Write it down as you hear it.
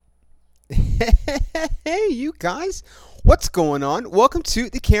Hey, you guys, what's going on? Welcome to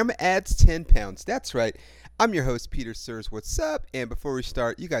The Camera Adds 10 Pounds. That's right. I'm your host, Peter Sirs. What's up? And before we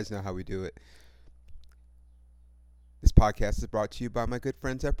start, you guys know how we do it. This podcast is brought to you by my good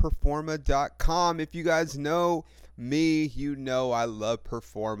friends at Performa.com. If you guys know me, you know I love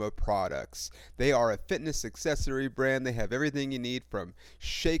Performa products. They are a fitness accessory brand. They have everything you need from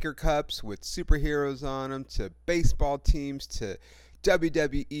shaker cups with superheroes on them to baseball teams to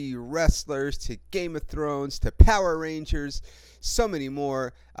WWE wrestlers to Game of Thrones to Power Rangers, so many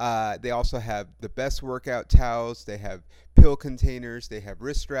more. They also have the best workout towels. They have pill containers. They have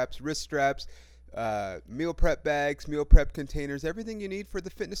wrist straps, meal prep bags, meal prep containers, everything you need for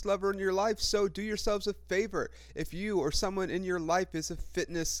the fitness lover in your life. So do yourselves a favor. If you or someone in your life is a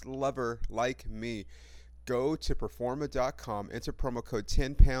fitness lover like me, go to Performa.com, enter promo code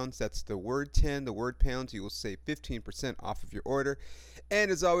 10 pounds. That's the word 10, the word pounds. You will save 15% off of your order. And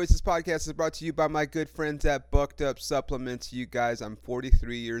as always, this podcast is brought to you by my good friends at Bucked Up Supplements. You guys, I'm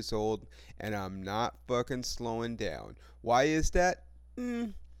 43 years old, and I'm not fucking slowing down. Why is that?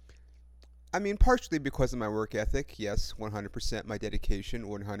 Partially because of my work ethic, yes, 100%, my dedication,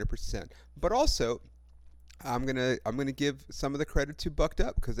 100%. But also, I'm gonna give some of the credit to Bucked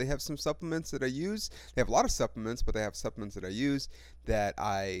Up because they have some supplements that I use. They have a lot of supplements, but they have supplements that I use that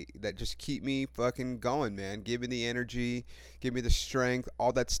just keep me fucking going, man. Give me the energy, give me the strength,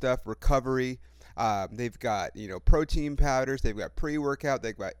 all that stuff, recovery. They've got, protein powders. They've got pre-workout.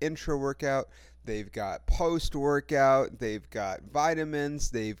 They've got intra-workout. They've got post-workout. They've got vitamins.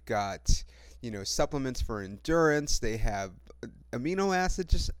 They've got, supplements for endurance. They have amino acid,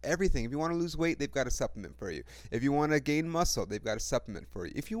 just everything. If you want to lose weight, they've got a supplement for you. If you want to gain muscle, they've got a supplement for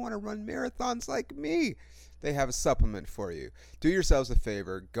you. If you want to run marathons like me, they have a supplement for you. Do yourselves a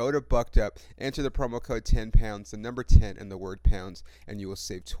favor. Go to Bucked Up, enter the promo code 10 pounds, the number 10 and the word pounds, and you will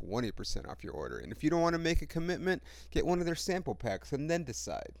save 20% off your order. And if you don't want to make a commitment, get one of their sample packs and then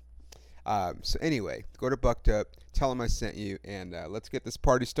decide. So anyway, go to Bucked Up, tell them I sent you, and let's get this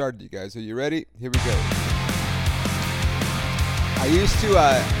party started, you guys. Are you ready? Here we go. I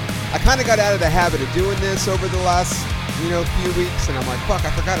kind of got out of the habit of doing this over the last, few weeks, and I'm like, fuck, I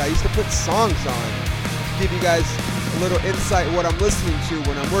forgot. I used to put songs on to give you guys a little insight what I'm listening to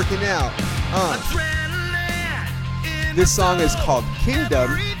when I'm working out. This song is called Kingdom,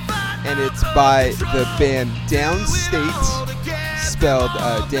 and it's by the band Downstait, spelled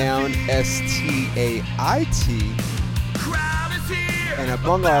down S-T-A-I-T. And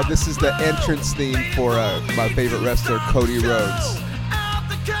among all, this is the entrance theme for my favorite wrestler, Cody Rhodes.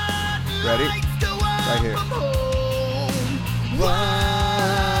 Ready? Right here.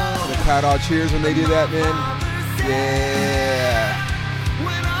 The crowd all cheers when they do that, man. Yeah.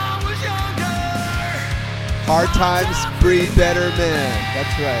 Hard times breed better men.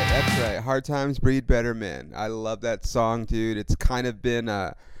 That's right. Hard times breed better men. I love that song, dude. It's kind of been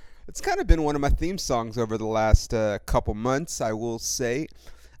one of my theme songs over the last couple months, I will say.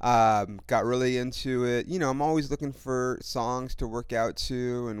 Got really into it. I'm always looking for songs to work out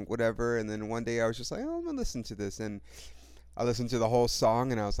to and whatever. And then one day I was just like, I'm going to listen to this. And I listened to the whole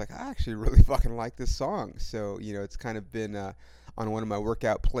song and I was like, I actually really fucking like this song. So, it's kind of been on one of my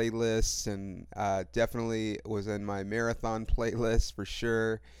workout playlists and definitely was in my marathon playlist for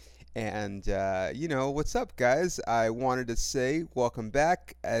sure. And, what's up, guys? I wanted to say welcome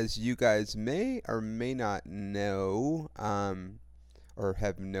back. As you guys may or may not know or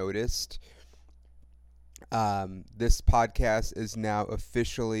have noticed, this podcast is now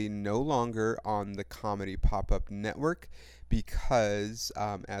officially no longer on the Comedy Pop-Up Network because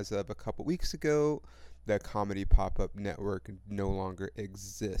as of a couple weeks ago, the Comedy Pop-Up Network no longer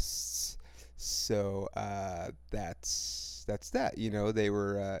exists. So that's that. They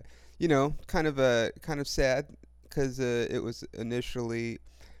were kind of sad because it was initially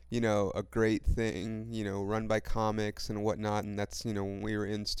a great thing, run by comics and whatnot, and that's when we were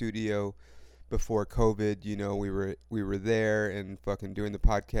in studio before COVID, we were there and fucking doing the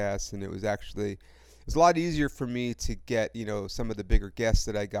podcast, and it was a lot easier for me to get some of the bigger guests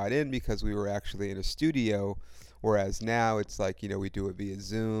that I got in because we were actually in a studio. Whereas now it's like, we do it via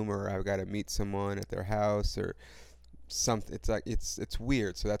Zoom, or I've got to meet someone at their house or something. It's like, it's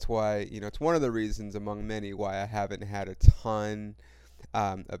weird. So that's why, it's one of the reasons among many why I haven't had a ton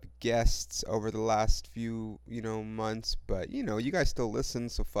of guests over the last few, months. But, you guys still listen,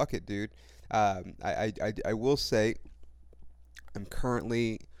 so fuck it, dude. I will say I'm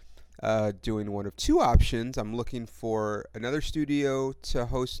currently doing one of two options. I'm looking for another studio to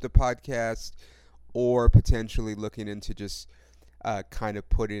host the podcast, or potentially looking into just kind of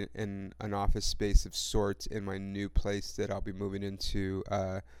putting in an office space of sorts in my new place that I'll be moving into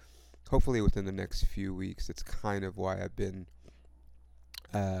hopefully within the next few weeks. It's kind of why I've been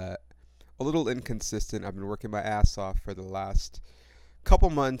a little inconsistent. I've been working my ass off for the last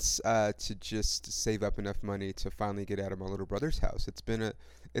couple months to just save up enough money to finally get out of my little brother's house. It's been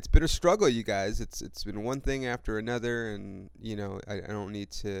a struggle, you guys. It's been one thing after another, and I don't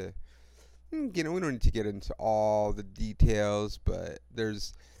need to. We don't need to get into all the details, but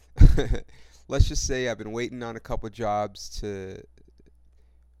there's. Let's just say I've been waiting on a couple jobs to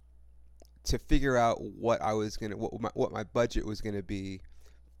figure out what my budget was gonna be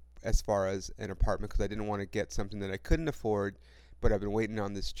as far as an apartment, because I didn't want to get something that I couldn't afford. But I've been waiting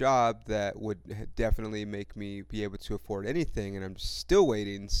on this job that would definitely make me be able to afford anything, and I'm still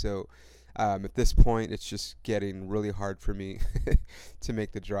waiting. So at this point, it's just getting really hard for me to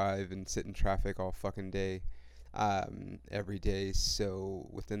make the drive and sit in traffic all fucking day, every day. So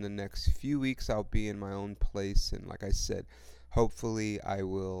within the next few weeks, I'll be in my own place, and like I said, hopefully I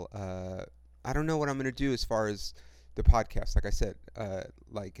will. I don't know what I'm gonna do as far as the podcast. Like I said,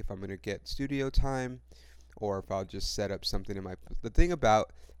 like if I'm gonna get studio time, or if I'll just set up something in my. The thing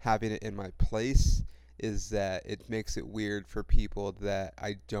about having it in my place is that it makes it weird for people that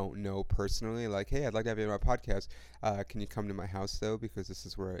I don't know personally. Like, hey, I'd like to have you on my podcast. Can you come to my house though? Because this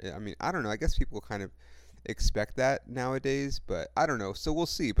is where I don't know. I guess people kind of expect that nowadays, but I don't know. So we'll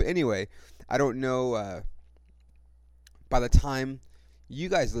see. But anyway, I don't know. By the time you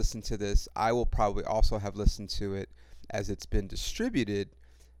guys listen to this, I will probably also have listened to it as it's been distributed,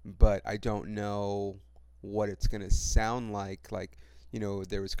 but I don't know what it's going to sound like. Like,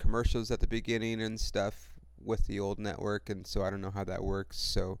 there was commercials at the beginning and stuff with the old network, and so I don't know how that works.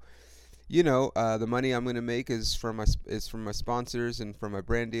 So, the money I'm going to make is from my sponsors and from my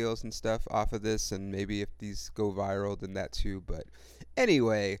brand deals and stuff off of this, and maybe if these go viral, then that too. But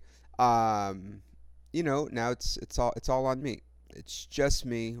anyway, now it's all on me. It's just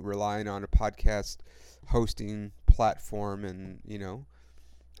me relying on a podcast hosting platform, and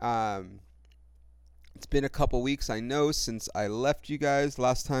it's been a couple weeks, I know, since I left you guys.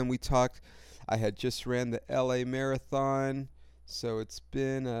 Last time we talked, I had just ran the LA Marathon. So it's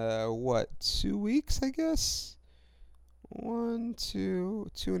been, 2 weeks, I guess?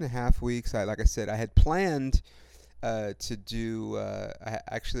 2.5 weeks. Like I said, I had planned to do, I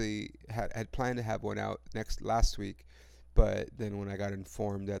actually had planned to have one out last week. But then when I got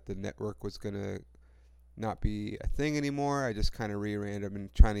informed that the network was going to not be a thing anymore, I just kind of reran. I've been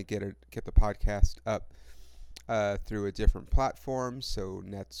trying to get the podcast up through a different platform, so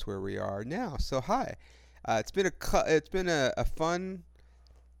that's where we are now. So hi, it's been a fun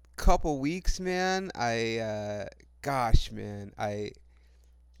couple weeks, man. Gosh, man, I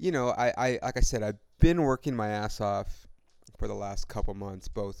like I said, I've been working my ass off for the last couple months,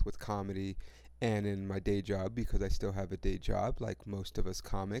 both with comedy and in my day job, because I still have a day job like most of us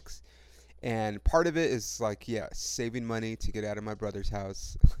comics. And part of it is like, saving money to get out of my brother's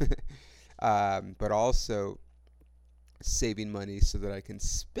house, but also saving money so that I can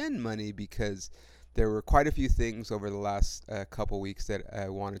spend money, because there were quite a few things over the last couple weeks that I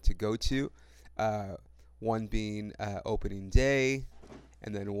wanted to go to. One being opening day,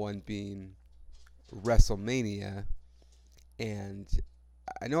 and then one being Wrestlemania. And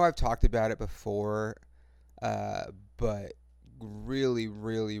I know I've talked about it before, but really,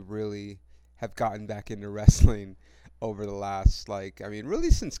 really, really have gotten back into wrestling over the last, really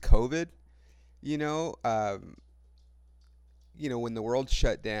since COVID, when the world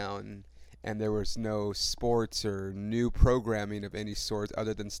shut down and there was no sports or new programming of any sort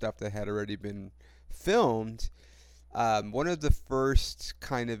other than stuff that had already been filmed. One of the first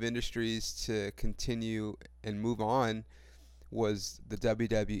kind of industries to continue and move on was the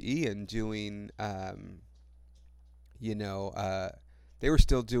WWE, and doing, they were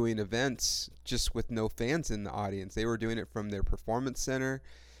still doing events just with no fans in the audience. They were doing it from their performance center,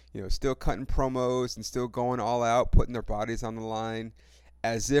 still cutting promos and still going all out, putting their bodies on the line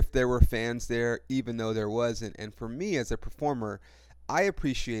as if there were fans there, even though there wasn't. And for me as a performer, I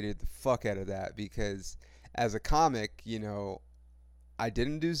appreciated the fuck out of that, because as a comic, I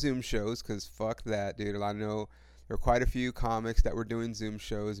didn't do Zoom shows because fuck that, dude. I know there were quite a few comics that were doing Zoom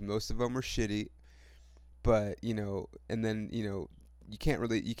shows. Most of them were shitty. But, and then, you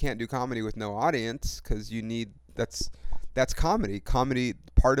can't do comedy with no audience, because that's comedy. Comedy,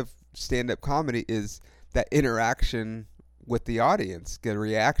 part of stand-up comedy is that interaction with the audience, get a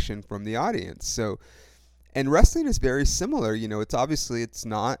reaction from the audience. So, and wrestling is very similar. It's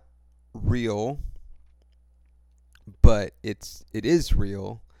not real, but it is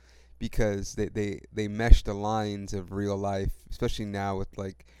real, because they mesh the lines of real life, especially now with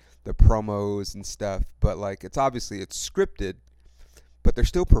like the promos and stuff. But like it's scripted, but they're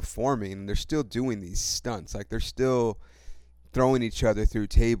still performing and they're still doing these stunts. Like they're still throwing each other through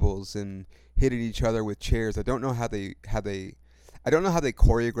tables and hitting each other with chairs. I don't know how they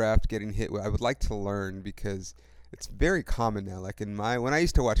choreographed getting hit. I would like to learn because it's very common now. Like when I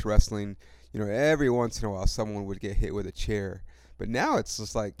used to watch wrestling, every once in a while someone would get hit with a chair. But now it's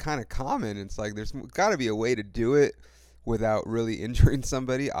just like kind of common. It's like there's got to be a way to do it without really injuring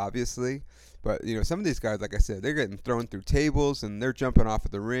somebody, obviously. But some of these guys, like I said, they're getting thrown through tables and they're jumping off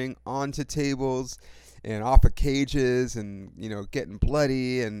of the ring onto tables and off of cages and getting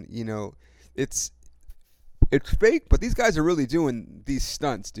bloody and it's fake, but these guys are really doing these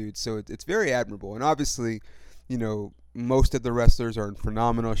stunts, dude. So it's very admirable. And obviously, most of the wrestlers are in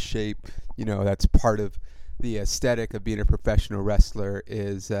phenomenal shape. That's part of the aesthetic of being a professional wrestler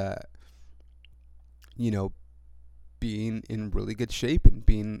is, being in really good shape and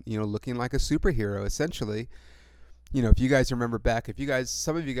being, looking like a superhero, essentially. If you guys remember back,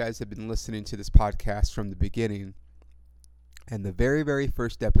 some of you guys have been listening to this podcast from the beginning, and the very, very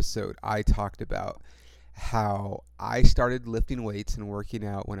first episode, I talked about how I started lifting weights and working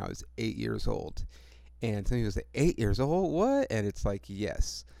out when I was 8 years old. And somebody was like, 8 years old? What? And it's like,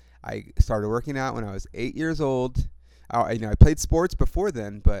 yes. I started working out when I was 8 years old. I played sports before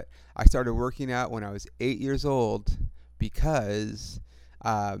then, but I started working out when I was 8 years old because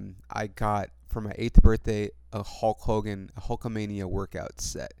I got, for my 8th birthday, a Hulkamania workout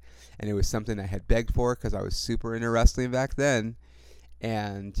set. And it was something I had begged for because I was super into wrestling back then.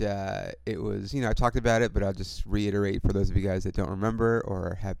 And it was, I talked about it, but I'll just reiterate for those of you guys that don't remember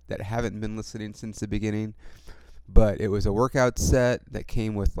or that haven't been listening since the beginning. But it was a workout set that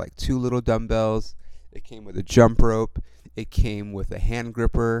came with like 2 little dumbbells. It came with a jump rope. It came with a hand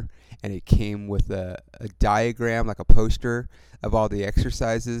gripper. And it came with a diagram, like a poster of all the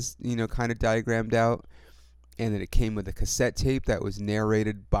exercises, kind of diagrammed out. And then it came with a cassette tape that was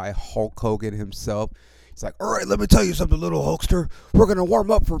narrated by Hulk Hogan himself. It's like, all right, let me tell you something, little Hulkster. We're going to warm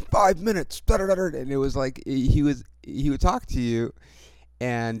up for 5 minutes. And it was like he would talk to you.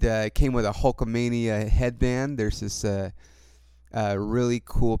 And it came with a Hulkamania headband. There's this really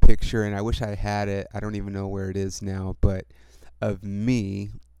cool picture, and I wish I had it. I don't even know where it is now, but of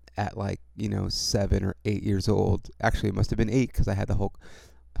me at 7 or 8 years old. Actually, it must have been 8 because I had the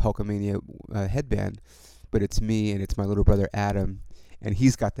Hulkamania headband. But it's me, and it's my little brother Adam. And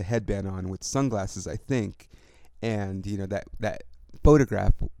he's got the headband on with sunglasses, I think. And, that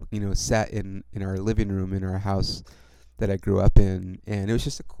photograph, sat in our living room in our house that I grew up in. And it was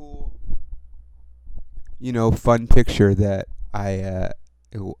just a cool, fun picture that I,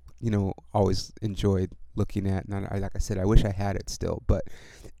 always enjoyed looking at. And like I said, I wish I had it still. But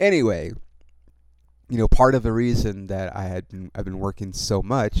anyway, part of the reason that I've been working so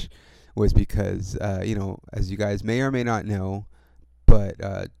much was because, as you guys may or may not know, but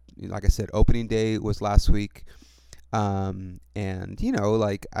like I said, opening day was last week, and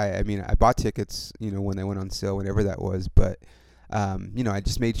I bought tickets, when they went on sale, whenever that was. But I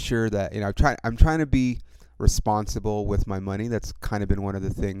just made sure that I'm trying to be responsible with my money. That's kind of been one of the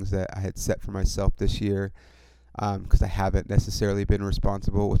things that I had set for myself this year, because I haven't necessarily been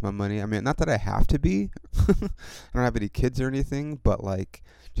responsible with my money. I mean, not that I have to be. I don't have any kids or anything, but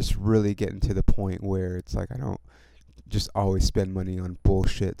just really getting to the point where it's like I don't just always spend money on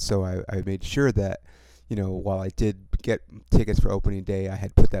bullshit. So I made sure that, while I did get tickets for opening day, I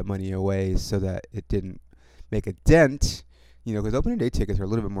had put that money away so that it didn't make a dent, because opening day tickets are a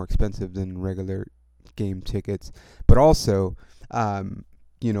little bit more expensive than regular game tickets. But also,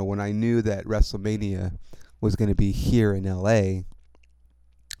 when I knew that Wrestlemania was going to be here in LA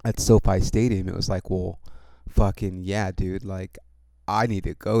at SoFi Stadium, it was like, well, fucking yeah, dude, I need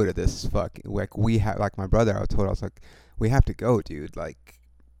to go to this fucking, we have, my brother, I was like, we have to go, dude.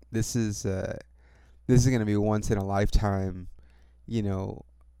 This is going to be once in a lifetime,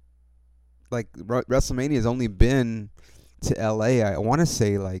 WrestleMania has only been to LA. I want to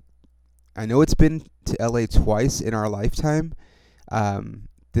say, I know it's been to LA twice in our lifetime.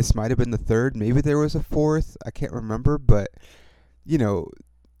 This might have been the third. Maybe there was a fourth. I can't remember, but,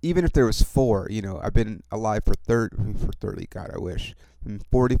 even if there was 4, I've been alive for 30, God, I wish. I'm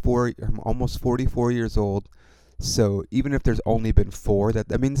 44, I'm almost 44 years old. So even if there's only been 4,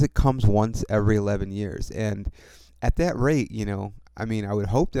 that means it comes once every 11 years. And at that rate, I would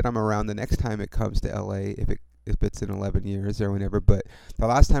hope that I'm around the next time it comes to LA, if it's in 11 years or whenever. But the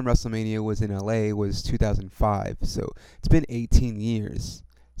last time WrestleMania was in LA was 2005. So it's been 18 years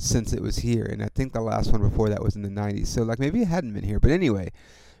since it was here. And I think the last one before that was in the 90s. So maybe it hadn't been here. But anyway,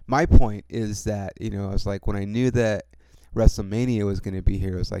 my point is that, I was like, when I knew that WrestleMania was going to be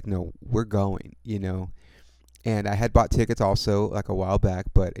here, I was like, no, we're going, And I had bought tickets also like a while back,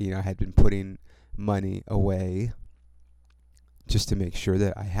 but I had been putting money away just to make sure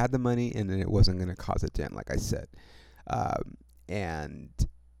that I had the money and then it wasn't going to cause a dent, like I said. And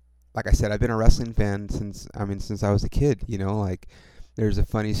like I said, I've been a wrestling fan since I was a kid. Like there's a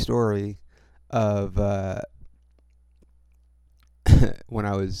funny story of when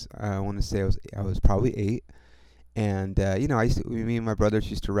I want to say I was probably 8. And me and my brothers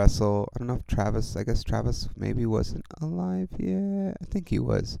used to wrestle. I don't know if I guess Travis maybe wasn't alive yet. I think he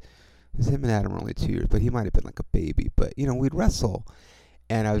was. Because him and Adam were only 2 years, but he might have been like a baby. But we'd wrestle,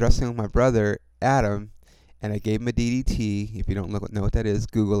 and I was wrestling with my brother Adam, and I gave him a DDT. If you don't know what that is,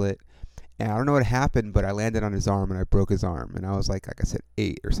 Google it. And I don't know what happened, but I landed on his arm and I broke his arm. And I was like I said,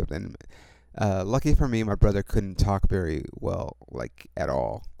 8 or something. Lucky for me, my brother couldn't talk very well, like at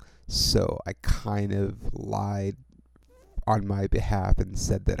all. So I kind of lied on my behalf and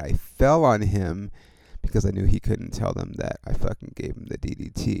said that I fell on him because I knew he couldn't tell them that I fucking gave him the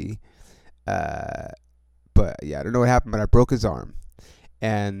DDT. But yeah, I don't know what happened, but I broke his arm.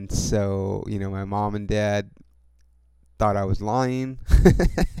 And so, my mom and dad thought I was lying.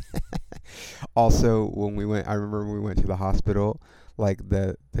 Also, I remember when we went to the hospital, like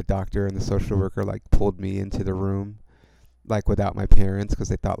the doctor and the social worker like pulled me into the room like without my parents because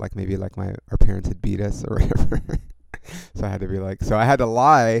they thought like maybe like our parents had beat us or whatever. So I had to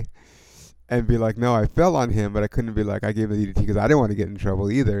lie and be like, no, I fell on him, but I couldn't be like I gave him the DDT because I didn't want to get in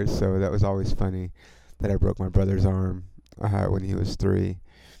trouble either. So that was always funny that I broke my brother's arm when he was 3.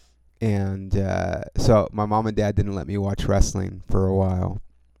 And so my mom and dad didn't let me watch wrestling for a while.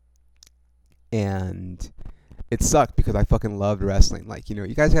 And it sucked because I fucking loved wrestling. Like, you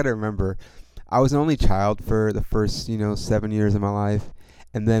guys got to remember, I was an only child for the first, 7 years of my life.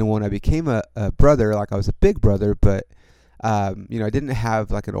 And then when I became a brother, like I was a big brother, but, I didn't have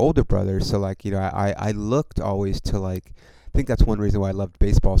like an older brother. So like, I looked always to like, I think that's one reason why I loved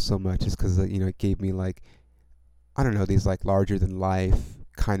baseball so much is because, it gave me like, I don't know, these like larger than life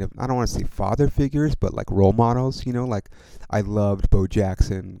kind of, I don't want to say father figures, but like role models, like I loved Bo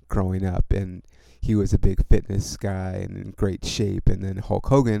Jackson growing up and he was a big fitness guy and in great shape. And then Hulk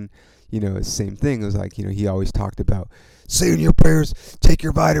Hogan, same thing. It was like, he always talked about saying your prayers, take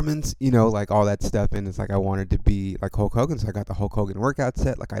your vitamins, like all that stuff. And it's like I wanted to be like Hulk Hogan, so I got the Hulk Hogan workout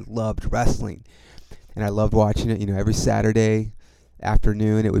set. Like I loved wrestling and I loved watching it. Every Saturday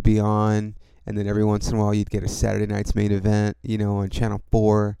afternoon it would be on. And then every once in a while you'd get a Saturday night's main event, on Channel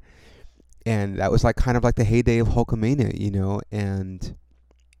 4. And that was like kind of like the heyday of Hulkamania, and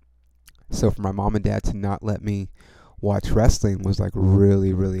so for my mom and dad to not let me watch wrestling was like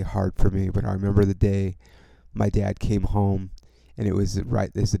really, really hard for me. But I remember the day my dad came home, and it was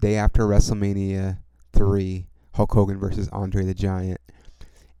the day after WrestleMania 3, Hulk Hogan versus Andre the Giant.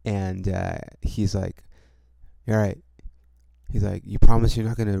 And he's like, all right. He's like, you promise you're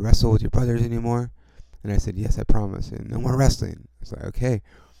not going to wrestle with your brothers anymore? And I said, yes, I promise. And no more wrestling. I was like, okay.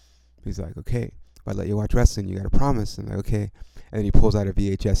 He's like, okay, if I let you watch wrestling, you got to promise. And I'm like, okay. And then he pulls out a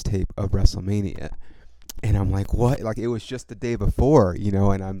VHS tape of WrestleMania. And I'm like, what? Like, it was just the day before,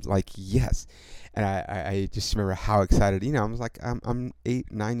 and I'm like, yes. And I just remember how excited, I was like, I'm 8,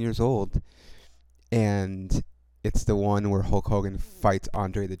 9 years old. And it's the one where Hulk Hogan fights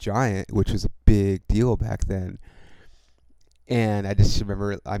Andre the Giant, which was a big deal back then. And I just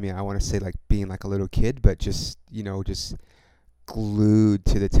remember, I want to say like being like a little kid, but just, just glued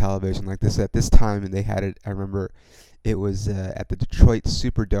to the television like this at this time. And they had it, I remember it was at the Detroit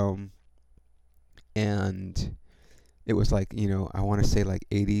Superdome. And it was like, I want to say like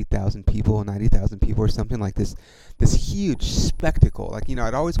 80,000 people, 90,000 people or something like this huge spectacle. Like,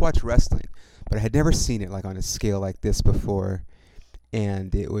 I'd always watched wrestling, but I had never seen it like on a scale like this before.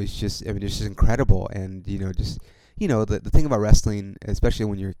 And it was just, it's just incredible. And, the thing about wrestling, especially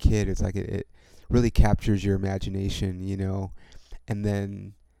when you're a kid, it's like it really captures your imagination, and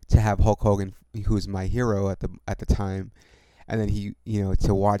then to have Hulk Hogan, who's my hero at the time, and then he,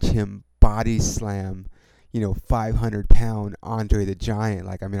 to watch him body slam, 500-pound Andre the Giant.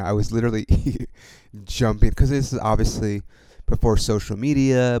 Like, I was literally jumping because this is obviously before social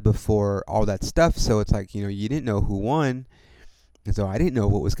media, before all that stuff. So it's like, you didn't know who won. And so I didn't know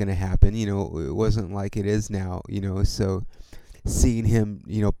what was going to happen. It wasn't like it is now, so seeing him,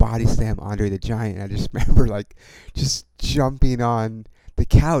 body slam Andre the Giant, I just remember like just jumping on the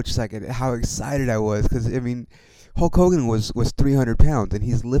couch, like how excited I was. Because, Hulk Hogan was 300 pounds and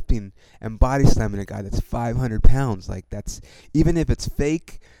he's lifting and body slamming a guy that's 500 pounds. Like, that's, even if it's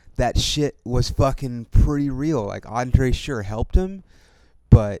fake, that shit was fucking pretty real. Like, Andre sure helped him,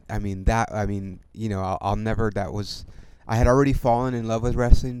 but I'll never, that was, I had already fallen in love with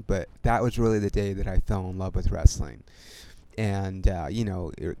wrestling, but that was really the day that I fell in love with wrestling. And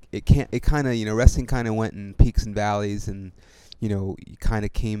it kind of, wrestling kind of went in peaks and valleys, and it kind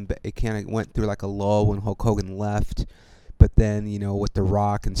of went through like a lull when Hulk Hogan left. But then, with The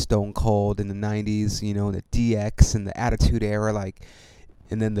Rock and Stone Cold in the 90s, the DX and the Attitude Era, like,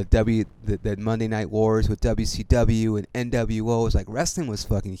 and then the Monday Night Wars with WCW and NWO. Was like, wrestling was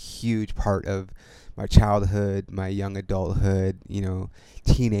fucking huge part of my childhood, my young adulthood,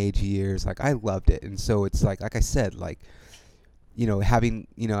 teenage years. Like, I loved it. And so it's like I said, like, having,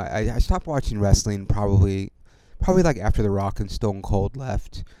 I stopped watching wrestling probably like after The Rock and Stone Cold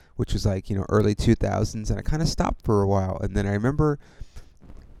left, which was like, early 2000s, and I kind of stopped for a while. And then I remember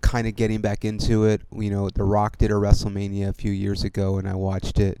kind of getting back into it. The Rock did a WrestleMania a few years ago, and I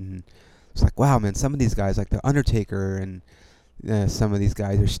watched it, and it's like, wow, man, some of these guys, like The Undertaker and some of these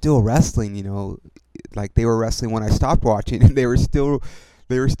guys are still wrestling, like they were wrestling when I stopped watching, and they were still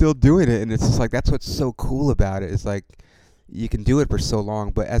doing it. And it's just like, that's what's so cool about it. It's like, you can do it for so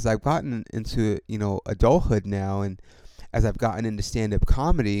long. But as I've gotten into, adulthood now, and as I've gotten into stand-up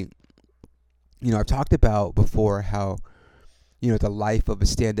comedy, I've talked about before how, the life of a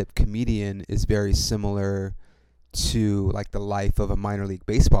stand-up comedian is very similar to like the life of a minor league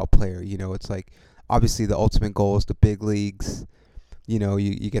baseball player. It's like, obviously the ultimate goal is the big leagues. You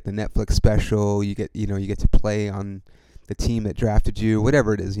get the Netflix special, you get to play on the team that drafted you,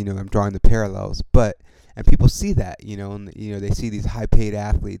 whatever it is. I'm drawing the parallels, and people see that, and they see these high-paid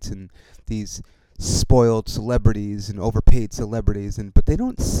athletes and these spoiled celebrities and overpaid celebrities, but they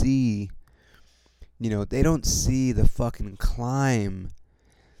don't see, the fucking climb.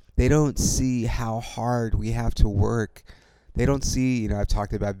 They don't see how hard we have to work. They don't see,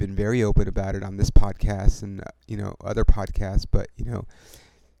 I've been very open about it on this podcast and, other podcasts, but,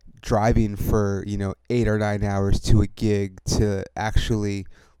 driving for, 8 or 9 hours to a gig to actually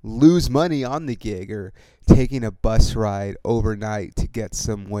lose money on the gig, or taking a bus ride overnight to get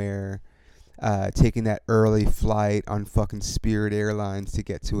somewhere, taking that early flight on fucking Spirit Airlines to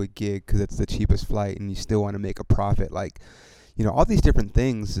get to a gig because it's the cheapest flight and you still want to make a profit. Like, all these different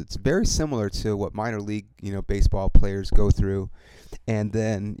things. It's very similar to what minor league, baseball players go through. And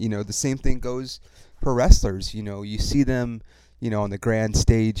then, the same thing goes for wrestlers. You see them, on the grand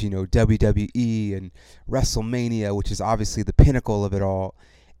stage, WWE and WrestleMania, which is obviously the pinnacle of it all.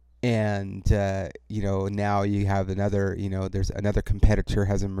 And, now you have another, there's another competitor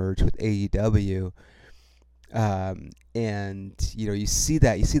has emerged with AEW. And, you see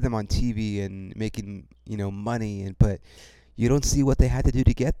them on TV and making, money, but you don't see what they had to do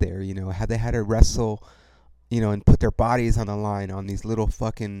to get there. How they had to wrestle, and put their bodies on the line on these little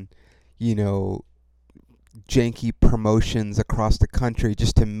fucking, janky promotions across the country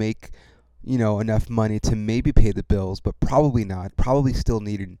just to make, enough money to maybe pay the bills, but probably not. Probably still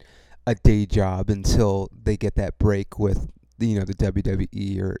needed a day job until they get that break with, the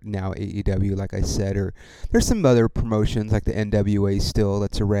WWE or now AEW, like I said. Or there's some other promotions like the NWA still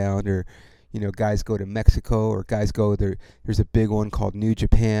that's around, or, guys go to Mexico, or guys go there. There's a big one called New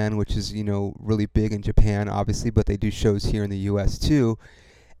Japan, which is, really big in Japan, obviously, but they do shows here in the U.S. too.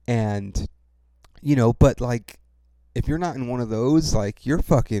 And, but like, if you're not in one of those, like, you're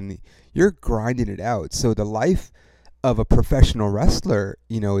grinding it out. So the life of a professional wrestler,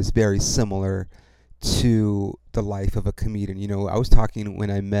 is very similar to the life of a comedian. I was talking when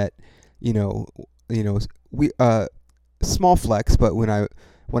I met, we small flex, but when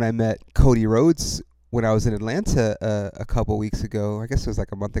I met Cody Rhodes when I was in Atlanta a couple weeks ago, I guess it was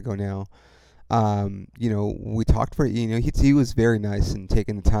like a month ago now. We talked for, he was very nice and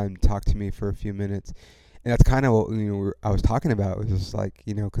taking the time to talk to me for a few minutes. And that's kind of what, I was talking about. It was just like,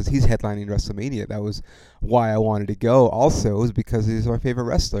 because he's headlining WrestleMania. That was why I wanted to go also, was because he's my favorite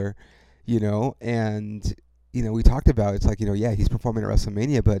wrestler, and, we talked about, it's like, yeah, he's performing at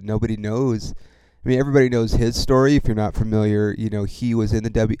WrestleMania, but nobody knows. I mean, everybody knows his story. If you're not familiar, he was in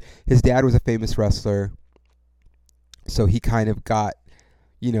his dad was a famous wrestler. So he kind of got,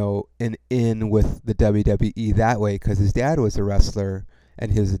 an in with the WWE that way, because his dad was a wrestler,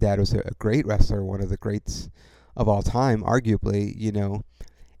 and his dad was a great wrestler, one of the greats of all time, arguably,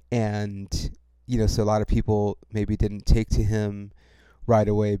 and, so a lot of people maybe didn't take to him right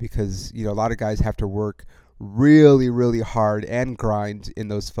away because, a lot of guys have to work really, really hard and grind in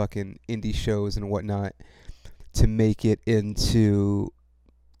those fucking indie shows and whatnot to make it into,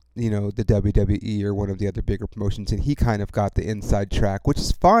 the WWE or one of the other bigger promotions. And he kind of got the inside track, which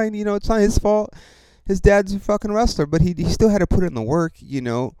is fine. It's not his fault. His dad's a fucking wrestler, but he still had to put in the work,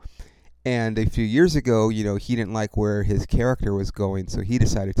 And a few years ago, he didn't like where his character was going, so he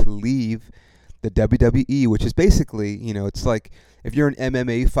decided to leave the WWE, which is basically, it's like if you're an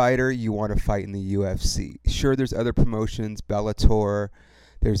MMA fighter, you want to fight in the UFC. Sure, there's other promotions, Bellator,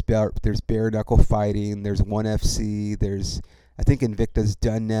 there's bare knuckle fighting, there's ONE FC, there's I think Invicta's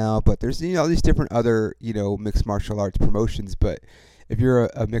done now, but there's these different other mixed martial arts promotions. But if you're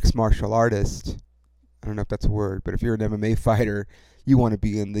a mixed martial artist, I don't know if that's a word, but if you're an MMA fighter, you want to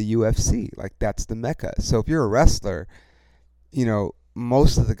be in the UFC. Like, that's the mecca. So if you're a wrestler,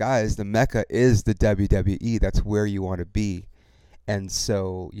 most of the guys, the mecca is the WWE. That's where you want to be. And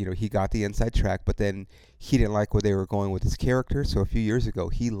so, he got the inside track, but then he didn't like where they were going with his character. So a few years ago,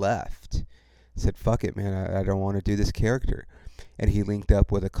 he left. Said, fuck it, man, I don't want to do this character. And he linked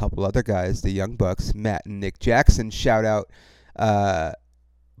up with a couple other guys, the Young Bucks, Matt and Nick Jackson. Shout out,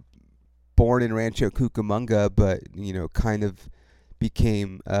 born in Rancho Cucamonga, but, kind of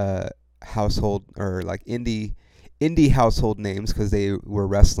became household or like indie household names because they were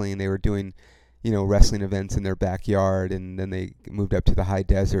wrestling. They were doing, wrestling events in their backyard, and then they moved up to the high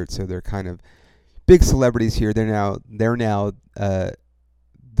desert. So they're kind of big celebrities here. They're now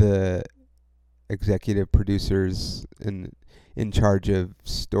the executive producers in charge of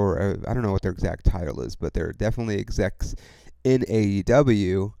store. I don't know what their exact title is, but they're definitely execs in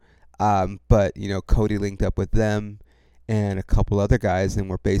AEW. But Cody linked up with them and a couple other guys, and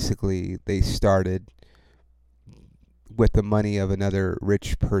they started with the money of another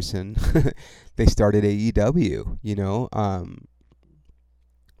rich person. They started AEW,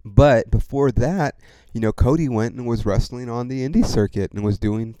 but before that, Cody went and was wrestling on the indie circuit and was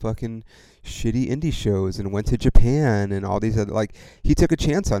doing fucking shitty indie shows and went to Japan and all these other, like, he took a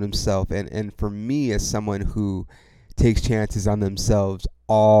chance on himself. And for me, as someone who takes chances on themselves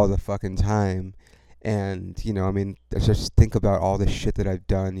all the fucking time, and, just think about all the shit that I've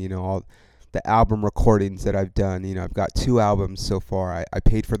done, all the album recordings that I've done. I've got 2 albums so far. I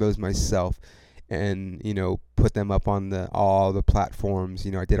paid for those myself and, put them up on all the platforms.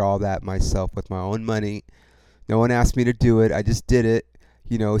 I did all that myself with my own money. No one asked me to do it. I just did it.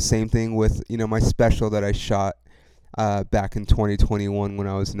 Same thing with, my special that I shot back in 2021 when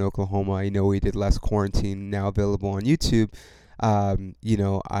I was in Oklahoma. I know we did Less Quarantine, now available on YouTube. I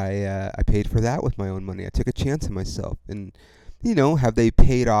paid for that with my own money. I took a chance on myself. And, have they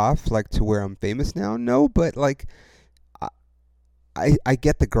paid off, like, to where I'm famous now? No, but, like, I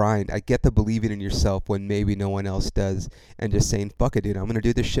get the grind. I get the believing in yourself when maybe no one else does, and just saying, fuck it, dude, I'm going to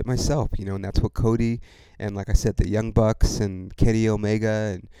do this shit myself, and that's what Cody and, like I said, the Young Bucks and Kenny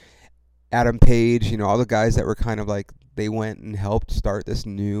Omega and Adam Page, all the guys that were kind of like, they went and helped start this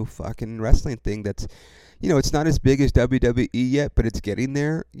new fucking wrestling thing that's, it's not as big as WWE yet, but it's getting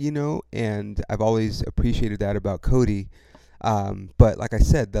there, and I've always appreciated that about Cody. But like I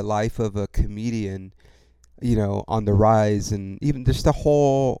said, the life of a comedian, on the rise, and even just the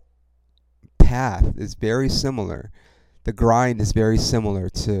whole path is very similar. The grind is very similar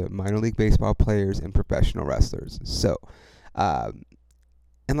to minor league baseball players and professional wrestlers. So, and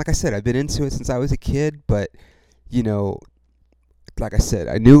like I said, I've been into it since I was a kid, but, like I said,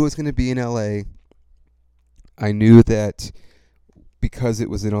 I knew it was going to be in LA. I knew that because it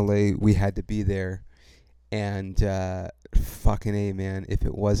was in LA, we had to be there. And fucking A, man, if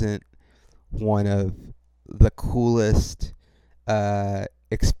it wasn't one of the coolest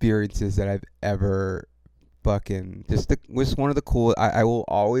experiences that I've ever fucking, was one of the cool. I will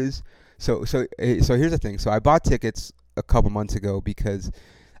always. So here's the thing. So I bought tickets a couple months ago because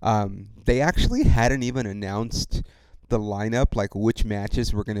they actually hadn't even announced the lineup, like which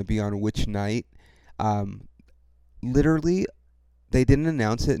matches were going to be on which night. Literally, they didn't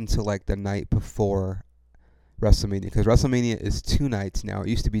announce it until like the night before WrestleMania, because WrestleMania is 2 nights now. It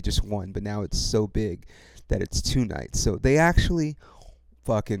used to be just 1, but now it's so big that it's 2 nights. So they actually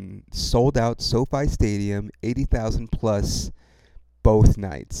fucking sold out SoFi Stadium, 80,000 plus both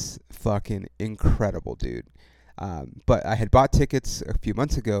nights. Fucking incredible, dude. But I had bought tickets a few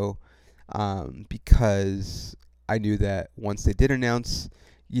months ago because I knew that once they did announce,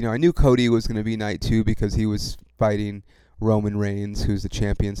 I knew Cody was going to be night 2 because he was fighting Roman Reigns, who's the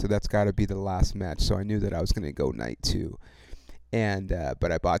champion, so that's got to be the last match. So I knew that I was going to go night 2. And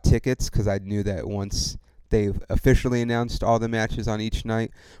but I bought tickets because I knew that once they've officially announced all the matches on each night,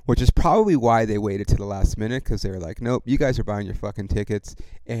 which is probably why they waited to the last minute, because they were like, nope, you guys are buying your fucking tickets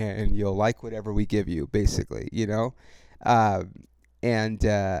and you'll like whatever we give you, basically, And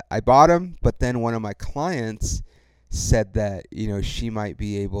I bought them, but then one of my clients said that, she might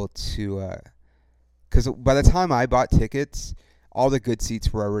be able to, because by the time I bought tickets, all the good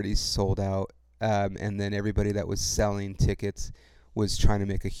seats were already sold out, and then everybody that was selling tickets was trying to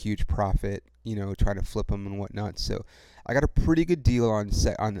make a huge profit, trying to flip them and whatnot. So I got a pretty good deal on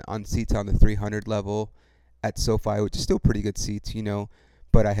seats on the 300 level at SoFi, which is still pretty good seats,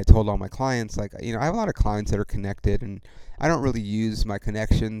 But I had told all my clients, like, I have a lot of clients that are connected, and I don't really use my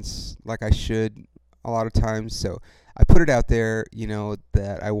connections like I should a lot of times. So I put it out there,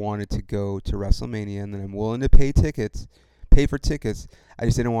 that I wanted to go to Wrestlemania, and that I'm willing to pay for tickets. I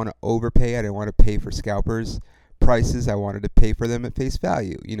just didn't want to overpay. I didn't want to pay for scalpers prices. I wanted to pay for them at face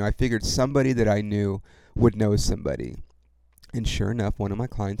value. I figured somebody that I knew would know somebody. And sure enough, one of my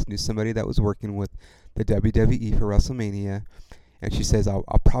clients knew somebody that was working with the WWE for WrestleMania. And she says, I'll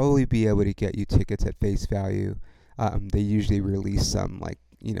probably be able to get you tickets at face value. They usually release some, like,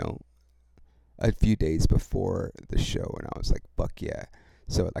 a few days before the show. And I was like, fuck yeah.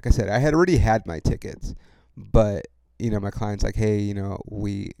 So, like I said, I had already had my tickets. But, my client's like, hey,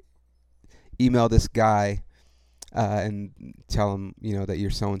 we email this guy and tell him, that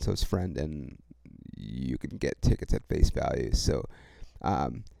you're so-and-so's friend and you can get tickets at face value. So,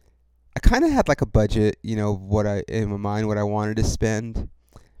 I kind of had like a budget, what in my mind, what I wanted to spend.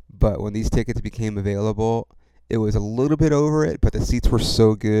 But when these tickets became available, it was a little bit over it, but the seats were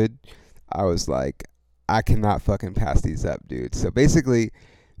so good. I was like, I cannot fucking pass these up, dude. So basically,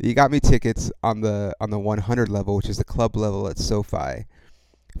 you got me tickets on the 100 level, which is the club level at SoFi,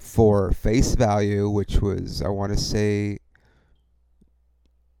 for face value, which was, I want to say,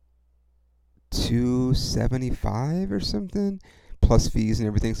 $275 or something, plus fees and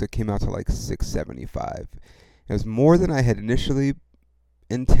everything. So it came out to like $675. It was more than I had initially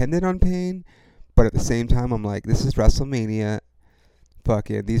intended on paying, but at the same time, I'm like, this is WrestleMania.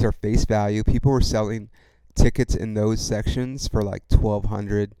 Fuck it, these are face value. People were selling tickets in those sections for like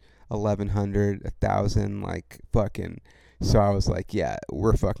 $1,200, $1,100, $1,000, like fucking. So I was like, yeah,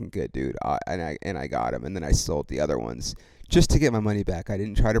 we're fucking good, dude. And I got them, and then I sold the other ones just to get my money back. I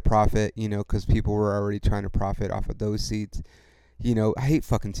didn't try to profit, because people were already trying to profit off of those seats. I hate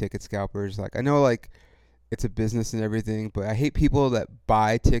fucking ticket scalpers. Like, I know, like, it's a business and everything, but I hate people that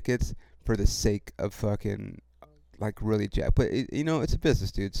buy tickets for the sake of fucking, like, really jack. But it's a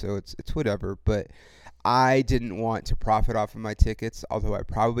business, dude. So it's whatever. But I didn't want to profit off of my tickets, although I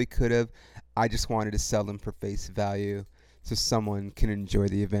probably could have. I just wanted to sell them for face value, so someone can enjoy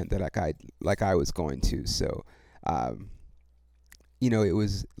the event that like I was going to. So, it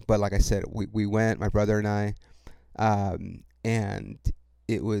was. But like I said, we went, my brother and I, and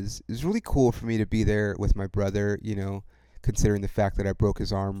it was really cool for me to be there with my brother. Considering the fact that I broke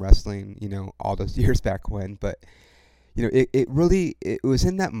his arm wrestling, all those years back when. But it really was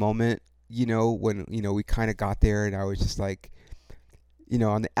in that moment, when we kind of got there, and I was just like,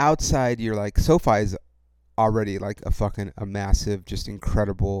 on the outside, you're like, SoFi is already like a massive, just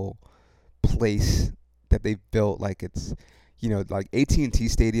incredible place that they've built. Like, it's, like AT&T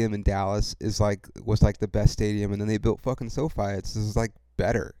Stadium in Dallas was like the best stadium, and then they built fucking SoFi. It's just like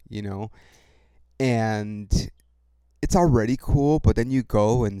better, and it's already cool. But then you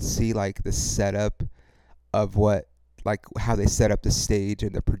go and see like the setup of how they set up the stage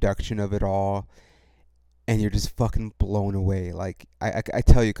and the production of it all, and you're just fucking blown away. Like, I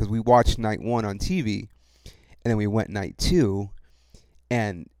tell you, because we watched night 1 on TV, and then we went night 2,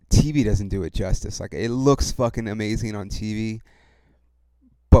 and TV doesn't do it justice. Like, it looks fucking amazing on TV,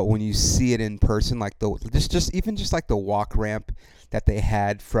 but when you see it in person, like just like the walk ramp that they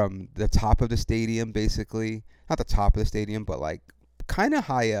had from the top of the stadium, basically not the top of the stadium, but like kind of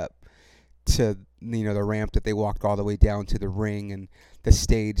high up to the ramp that they walked all the way down to the ring, and the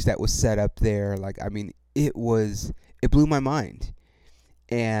stage that was set up there. Like, I mean, it blew my mind.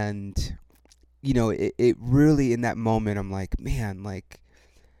 And it really, in that moment, I'm like, man, like,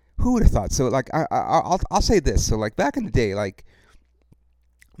 who would have thought? So like, I'll say this. So like, back in the day, like,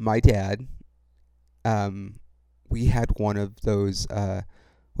 my dad, we had one of those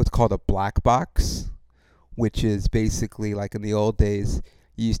what's called a black box, which is basically like, in the old days,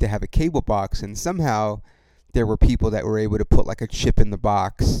 you used to have a cable box, and somehow there were people that were able to put like a chip in the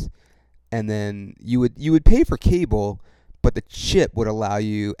box, and then you would pay for cable, but the chip would allow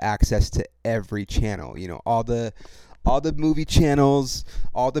you access to every channel, all the movie channels,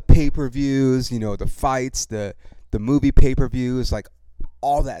 all the pay-per-views, the fights, the movie pay-per-views, like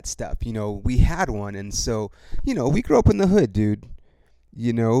all that stuff. We had one, and so, we grew up in the hood, dude.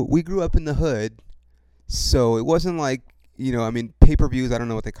 We grew up in the hood, so it wasn't like, I mean, pay-per-views, I don't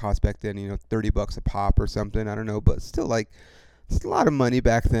know what they cost back then, $30 a pop or something, I don't know, but still, like, it's a lot of money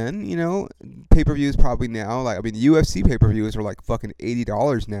back then, pay-per-views probably now, like, I mean, UFC pay-per-views are like fucking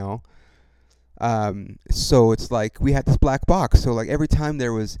 $80 now. So it's like, we had this black box, so like every time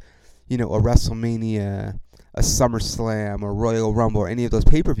there was, a WrestleMania, a SummerSlam or Royal Rumble or any of those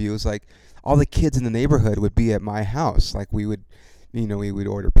pay-per-views, like all the kids in the neighborhood would be at my house. Like we would, we would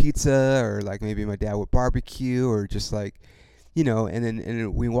order pizza, or like maybe my dad would barbecue, or just like, and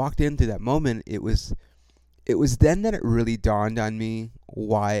then we walked into that moment. It was then that it really dawned on me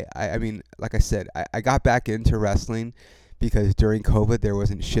why I mean, like I said, I got back into wrestling because during COVID there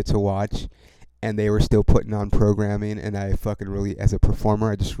wasn't shit to watch, and they were still putting on programming, and I fucking really, as a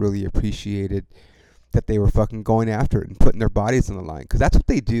performer, I just really appreciated that they were fucking going after it and putting their bodies on the line, because that's what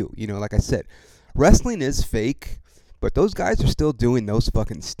they do. Like I said, wrestling is fake, but those guys are still doing those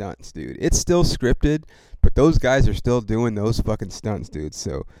fucking stunts, dude. It's still scripted, but those guys are still doing those fucking stunts, dude.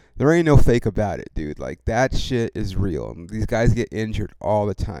 So there ain't no fake about it, dude. Like, that shit is real. These guys get injured all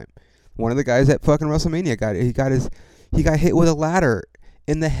the time. One of the guys at fucking WrestleMania he got hit with a ladder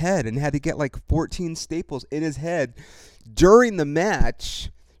in the head and had to get like 14 staples in his head during the match.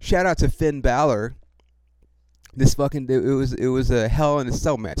 Shout out to Finn Balor. It was a Hell in a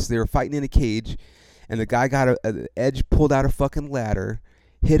Cell match. So they were fighting in a cage, and the guy got an Edge pulled out a fucking ladder,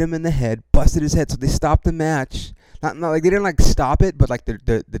 hit him in the head, busted his head. So they stopped the match. Not like they didn't like stop it, but like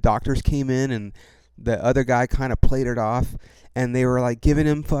the doctors came in, and the other guy kind of played it off, and they were like giving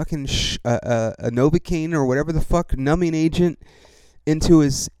him fucking a Novocaine or whatever the fuck, numbing agent into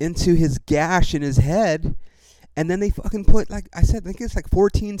his gash in his head. And then they fucking put, like I said, I think it's like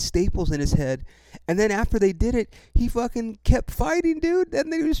 14 staples in his head. And then after they did it, he fucking kept fighting, dude.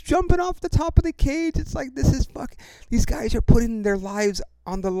 And they was jumping off the top of the cage. It's like, these guys are putting their lives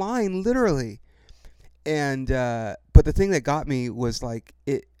on the line, literally. And, but the thing that got me was like,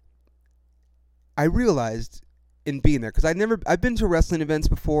 I realized in being there, because I've been to wrestling events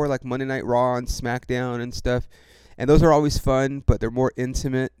before, like Monday Night Raw and SmackDown and stuff. And those are always fun, but they're more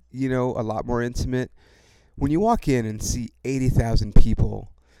intimate, a lot more intimate. When you walk in and see 80,000 people,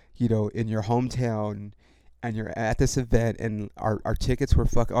 in your hometown, and you're at this event, and our tickets were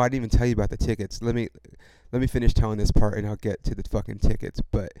I didn't even tell you about the tickets. Let me finish telling this part, and I'll get to the fucking tickets.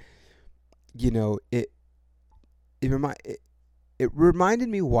 But it reminded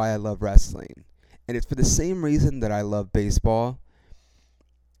me why I love wrestling, and it's for the same reason that I love baseball.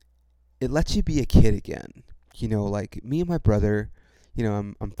 It lets you be a kid again. Like me and my brother.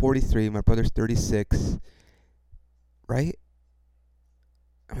 I'm 43. My brother's 36. Right?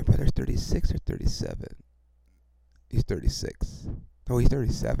 My brother's 36 or 37. He's 36. Oh, he's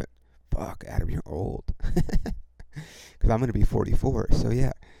 37. Fuck, Adam, you're old. Because I'm going to be 44. So,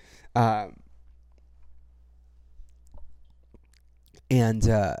 yeah. And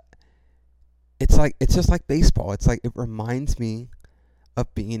it's just like baseball. It's like, it reminds me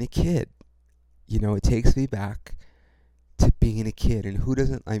of being a kid. It takes me back to being a kid. And who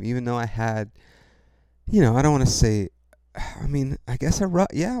doesn't, even though I had, I don't want to say, I guess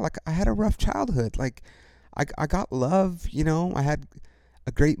I had a rough childhood. Like, I got love, I had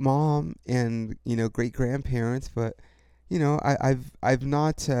a great mom and, great grandparents, but, I've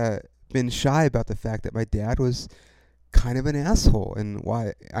not been shy about the fact that my dad was kind of an asshole. And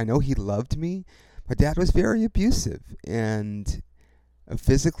why I know he loved me, my dad was very abusive, and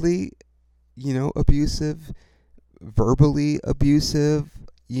physically, abusive, verbally abusive,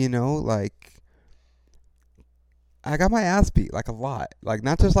 like, I got my ass beat, like, a lot. Like,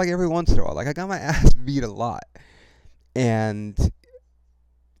 not just like every once in a while. Like, I got my ass beat a lot. And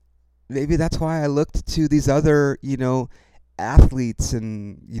maybe that's why I looked to these other, athletes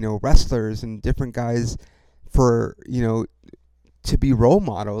and, wrestlers and different guys for, to be role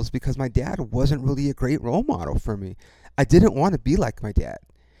models, because my dad wasn't really a great role model for me. I didn't want to be like my dad.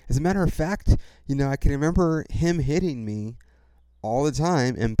 As a matter of fact, I can remember him hitting me all the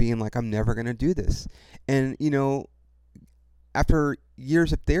time and being like, I'm never going to do this. And, after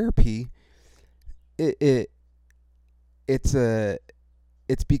years of therapy, it's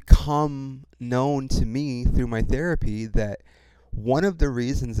become known to me through my therapy that one of the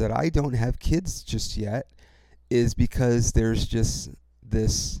reasons that I don't have kids just yet is because there's just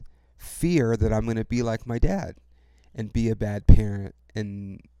this fear that I'm going to be like my dad and be a bad parent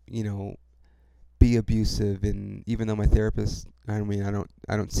and, be abusive. And even though my therapist, I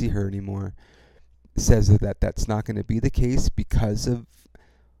don't see her anymore, says that's not going to be the case because of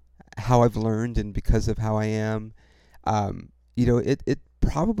how I've learned and because of how I am, it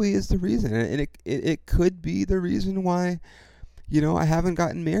probably is the reason, and it could be the reason why, I haven't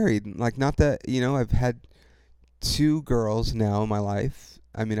gotten married. Like, not that, I've had 2 girls now in my life.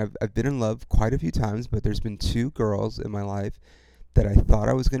 I've been in love quite a few times, but there's been 2 girls in my life that I thought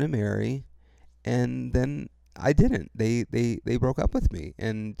I was going to marry, and then I didn't. They broke up with me,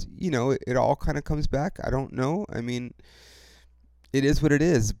 and it all kind of comes back. I don't know. It is what it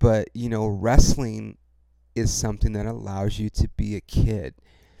is. But wrestling is something that allows you to be a kid.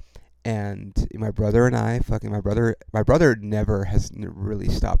 And my brother and I, my brother never has really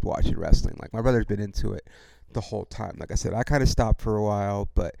stopped watching wrestling. Like, my brother's been into it the whole time. Like I said, I kind of stopped for a while,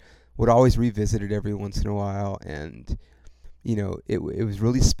 but would always revisit it every once in a while. And, it was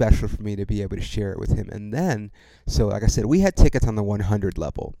really special for me to be able to share it with him. And then, so like I said, we had tickets on the 100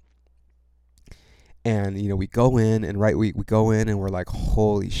 level. And, we go in and we go in and we're like,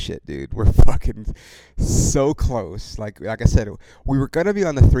 holy shit, dude, we're fucking so close. Like I said, we were going to be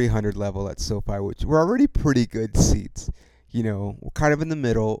on the 300 level at SoFi, which were already pretty good seats. We're kind of in the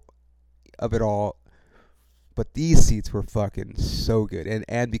middle of it all. But these seats were fucking so good.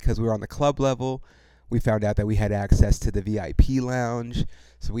 And because we were on the club level, we found out that we had access to the VIP lounge.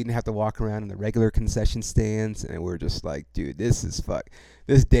 So we didn't have to walk around in the regular concession stands. And we're just like, dude, this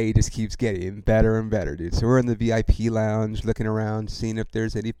day just keeps getting better and better, dude. So we're in the VIP lounge looking around, seeing if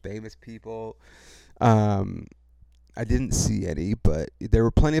there's any famous people. I didn't see any, but there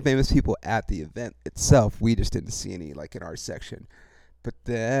were plenty of famous people at the event itself. We just didn't see any, like, in our section. But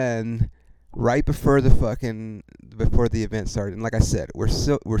then, right before the event started, and like I said, we're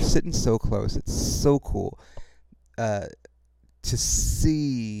sitting so close. It's so cool to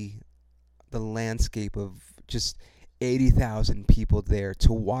see the landscape of just 80,000 people there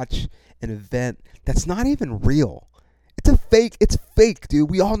to watch an event that's not even real. It's fake, dude.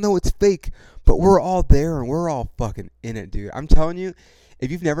 We all know it's fake, but we're all there and we're all fucking in it, dude. I'm telling you, if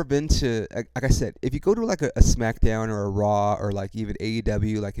you've never been to, like I said, if you go to like a SmackDown or a Raw or like even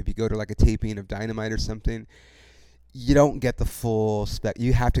AEW, like if you go to like a taping of Dynamite or something, you don't get the full spec.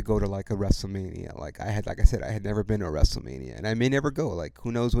 You have to go to like a WrestleMania. Like I said, I had never been to a WrestleMania, and I may never go. Like,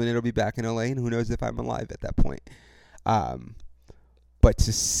 who knows when it'll be back in LA, and who knows if I'm alive at that point. But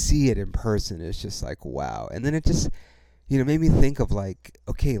to see it in person is just like, wow. And then it just, made me think of like,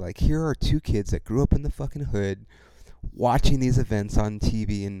 okay, like here are two kids that grew up in the fucking hood, watching these events on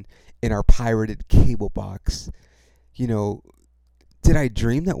TV and in our pirated cable box. Did I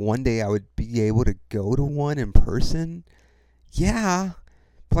dream that one day I would be able to go to one in person? Yeah.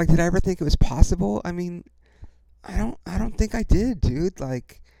 But like, did I ever think it was possible? I mean, I don't think I did, dude.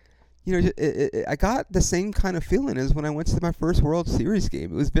 Like, I got the same kind of feeling as when I went to my first World Series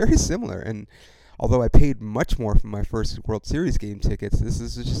game. It was very similar. And although I paid much more for my first World Series game tickets, this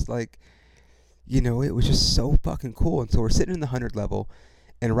is just like, it was just so fucking cool. And so we're sitting in the 100 level,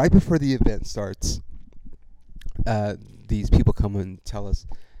 and right before the event starts, these people come and tell us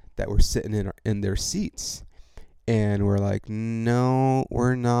that we're sitting in their seats, and we're like, no,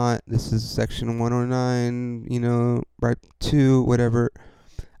 we're not. This is section 109, right 2, whatever.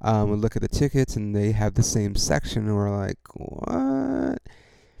 We look at the tickets, and they have the same section, and we're like, what?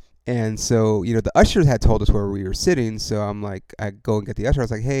 And so, the ushers had told us where we were sitting, so I'm like, I go and get the usher. I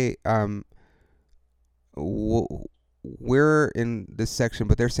was like, hey, we're in this section,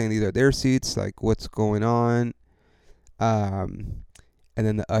 but they're saying these are their seats. Like, what's going on? And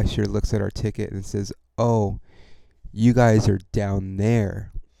then the usher looks at our ticket and says, oh, you guys are down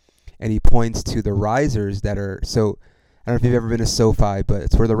there. And he points to the risers that are, so I don't know if you've ever been to SoFi, but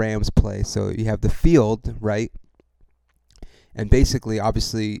it's where the Rams play. So you have the field, right? And basically,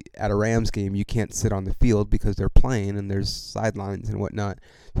 obviously, at a Rams game, you can't sit on the field because they're playing and there's sidelines and whatnot.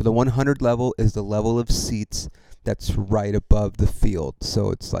 So the 100 level is the level of seats that's right above the field.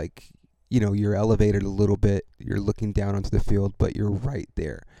 So it's like, you're elevated a little bit. You're looking down onto the field, but you're right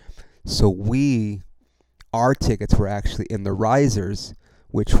there. So our tickets were actually in the risers,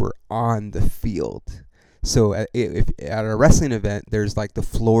 which were on the field. So if at a wrestling event, there's like the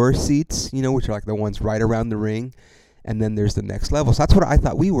floor seats, which are like the ones right around the ring. And then there's the next level. So that's what I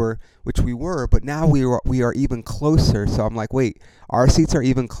thought we were, which we were, but now we are even closer. So I'm like, wait, our seats are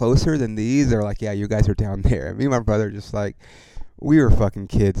even closer than these? They're like, yeah, you guys are down there. And me and my brother just like, we were fucking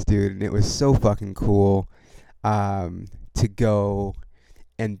kids, dude. And it was so fucking cool to go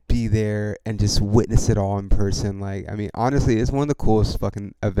and be there and just witness it all in person. Like, I mean, honestly, it's one of the coolest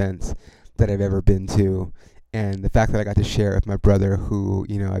fucking events that I've ever been to. And the fact that I got to share it with my brother, who,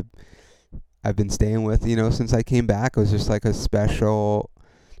 I've been staying with, since I came back, it was just like a special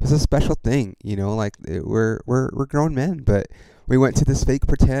thing, like we're grown men, but we went to this fake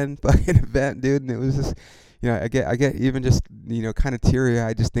pretend fucking event, dude, and it was just, I get even just, kind of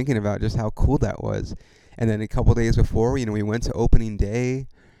teary-eyed just thinking about just how cool that was. And then a couple days before, we went to opening day,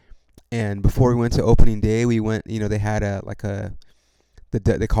 and before we went to opening day, we went, they had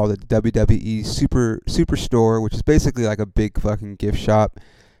they call it the WWE Superstore, which is basically like a big fucking gift shop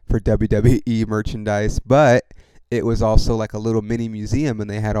for WWE merchandise, but it was also like a little mini museum, and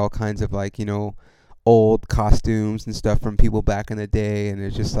they had all kinds of like, old costumes and stuff from people back in the day, and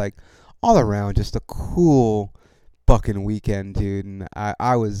it's just like all around just a cool fucking weekend, dude. And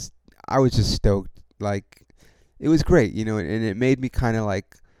I was just stoked. Like, it was great, and it made me kind of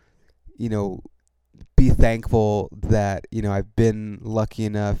like, you know, be thankful that, I've been lucky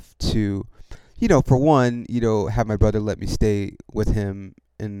enough to, for one, have my brother let me stay with him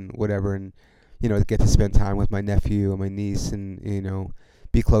and whatever, and, get to spend time with my nephew and my niece, and,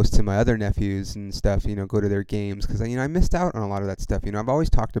 be close to my other nephews and stuff, go to their games, because, I missed out on a lot of that stuff. I've always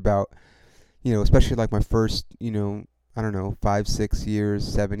talked about, especially like my first, I don't know, 5, 6 years,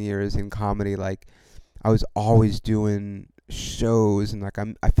 7 years in comedy, like, I was always doing shows, and like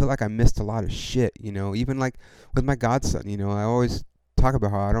I feel like I missed a lot of shit, even like with my godson, I always talk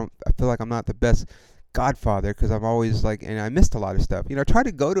about how I feel like I'm not the best godfather, because I've always like, and I missed a lot of stuff. I try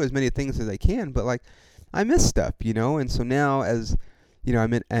to go to as many things as I can, but like I miss stuff, and so now, as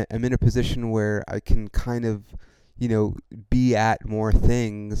I'm in a position where I can kind of, be at more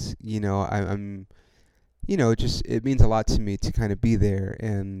things, I'm just, it means a lot to me to kind of be there,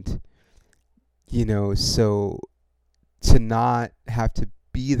 and so to not have to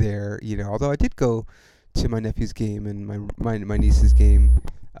be there, although I did go to my nephew's game and my niece's game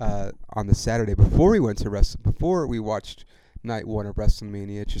on the Saturday before before we watched night one of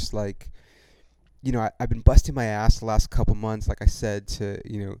Wrestlemania. It's just like, I've been busting my ass the last couple months, like I said, to,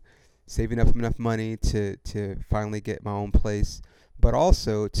 saving up enough money to finally get my own place, but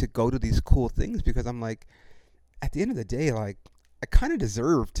also to go to these cool things, because I'm like, at the end of the day, like, I kind of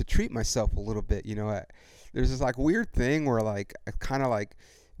deserve to treat myself a little bit, there's this like weird thing where like I kind of like,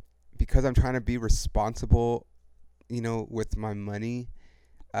 because I'm trying to be responsible, with my money,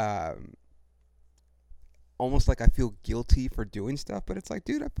 um, almost like I feel guilty for doing stuff, but it's like,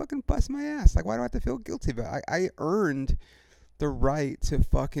 dude, I fucking bust my ass. Like, why do I have to feel guilty about it? I earned the right to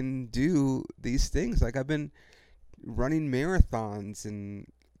fucking do these things. Like, I've been running marathons and,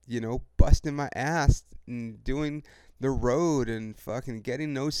 busting my ass and doing the road and fucking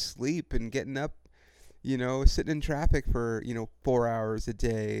getting no sleep and getting up, sitting in traffic for, 4 hours a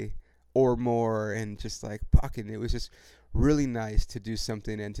day or more, and just like fucking, it was just really nice to do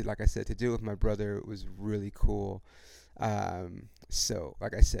something, and to, like I said, to do it with my brother. It was really cool. So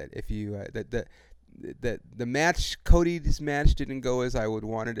like I said, if you the match, Cody's match didn't go as I would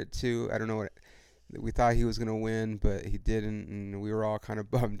wanted it to. I don't know what, we thought he was gonna win, but he didn't, and we were all kind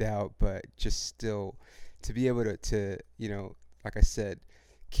of bummed out. But just still, to be able to like I said,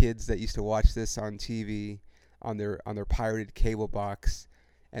 kids that used to watch this on TV on their pirated cable box,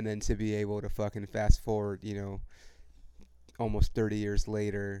 and then to be able to fucking fast forward, almost 30 years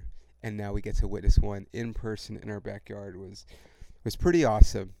later, and now we get to witness one in person in our backyard, was pretty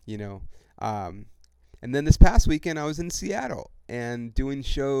awesome, and then this past weekend I was in Seattle and doing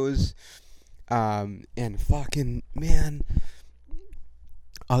shows, and fucking man,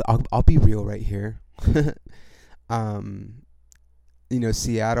 I'll be real right here. um,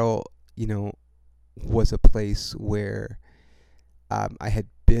 Seattle, was a place where I had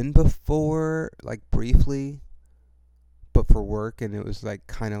been before, like briefly, but for work, and it was like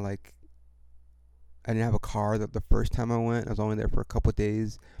kind of like I didn't have a car the first time I went. I was only there for a couple of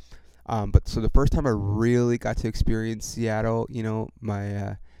days. But so the first time I really got to experience Seattle,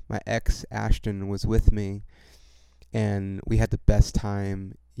 my ex Ashton was with me, and we had the best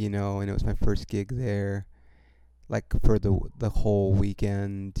time, and it was my first gig there, like for the whole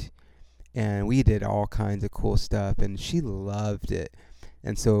weekend, and we did all kinds of cool stuff, and she loved it.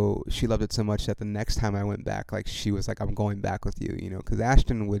 And so she loved it so much that the next time I went back, like, she was like, I'm going back with you, because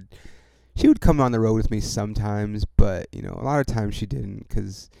Ashton she would come on the road with me sometimes, but, a lot of times she didn't,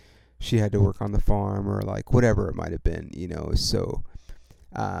 because she had to work on the farm or like whatever it might have been, so,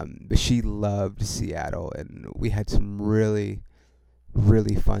 but she loved Seattle, and we had some really,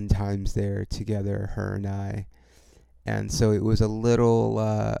 really fun times there together, her and I. And so it was a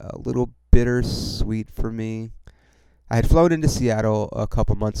little bittersweet for me. I had flown into Seattle a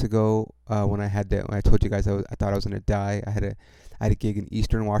couple months ago, when I told you guys I thought I was gonna die. I had a gig in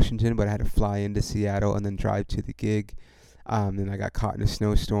Eastern Washington, but I had to fly into Seattle and then drive to the gig. Then I got caught in a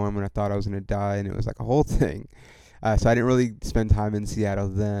snowstorm, and I thought I was gonna die, and it was like a whole thing. So I didn't really spend time in Seattle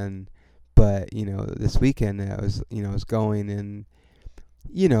then. But this weekend I was going, and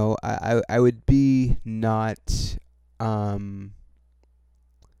I would be not. I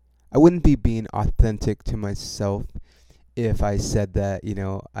wouldn't be being authentic to myself if I said that,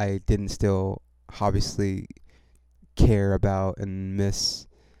 I didn't still obviously care about and miss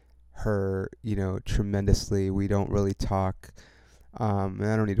her, tremendously. We don't really talk. And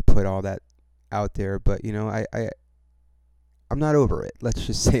I don't need to put all that out there, but, I'm not over it. Let's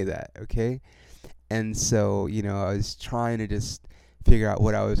just say that, okay? And so, I was trying to just figure out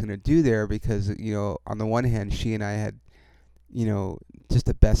what I was going to do there because, on the one hand, she and I had, just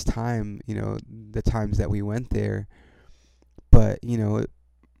the best time, the times that we went there. But,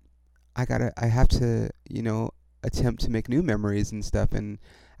 I have to, attempt to make new memories and stuff. And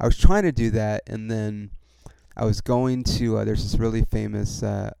I was trying to do that. And then I was going to, there's this really famous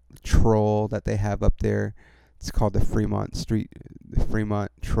troll that they have up there. It's called the Fremont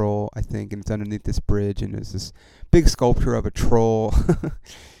Troll, I think, and it's underneath this bridge, and there's this big sculpture of a troll.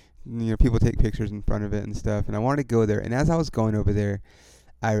 People take pictures in front of it and stuff, and I wanted to go there. And as I was going over there,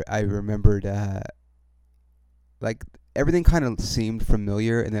 I remembered, like, everything kind of seemed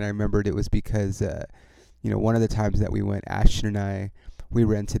familiar, and then I remembered it was because, one of the times that we went, Ashton and I, we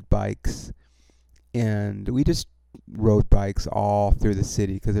rented bikes, and we just rode bikes all through the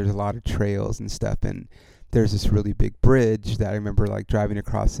city because there's a lot of trails and stuff, and there's this really big bridge that I remember like driving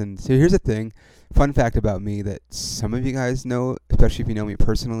across. And so here's the thing, fun fact about me that some of you guys know, especially if you know me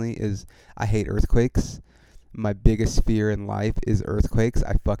personally, is I hate earthquakes. My biggest fear in life is earthquakes.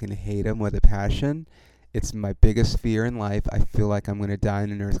 I fucking hate them with a passion. It's my biggest fear in life. I feel like I'm going to die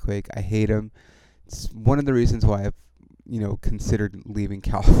in an earthquake. I hate them. It's one of the reasons why I've, considered leaving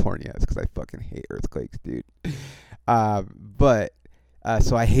California. It's because I fucking hate earthquakes, dude.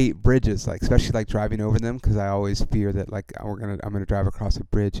 So I hate bridges, like especially like driving over them, because I always fear that like I'm gonna drive across a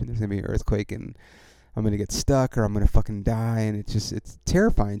bridge and there's gonna be an earthquake and I'm gonna get stuck or I'm gonna fucking die, and it's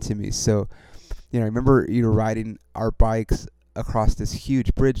terrifying to me. So, I remember riding our bikes across this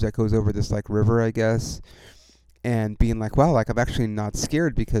huge bridge that goes over this like river, I guess, and being like, wow, like I'm actually not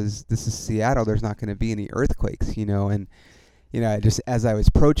scared because this is Seattle. There's not gonna be any earthquakes, and. Just as I was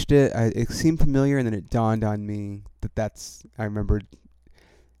approached it, it seemed familiar, and then it dawned on me I remembered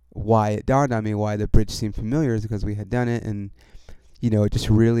why it dawned on me why the bridge seemed familiar is because we had done it, and, it just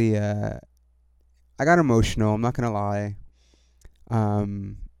really, I got emotional, I'm not going to lie.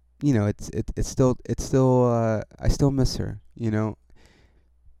 It's still, I still miss her, Am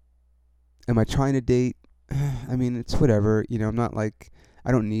I trying to date? I mean, it's whatever, I'm not like,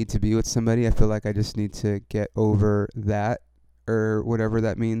 I don't need to be with somebody. I feel like I just need to get over that, or whatever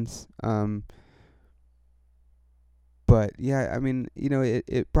that means. But yeah, I mean,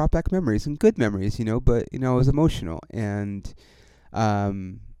 it brought back memories and good memories, but, I was emotional. And,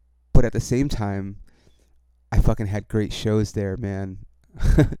 but at the same time, I fucking had great shows there, man.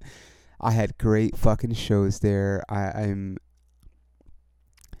 I had great fucking shows there. I'm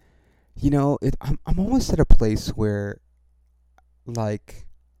almost at a place where, like,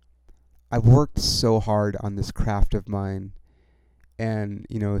 I've worked so hard on this craft of mine, and,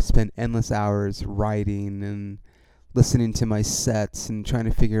 spent endless hours writing and listening to my sets and trying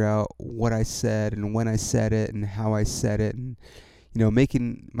to figure out what I said and when I said it and how I said it, and,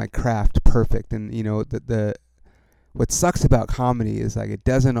 making my craft perfect. And, the what sucks about comedy is like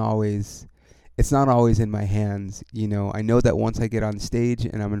it's not always in my hands. I know that once I get on stage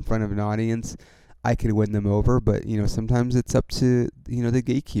and I'm in front of an audience, I could win them over, but, sometimes it's up to, the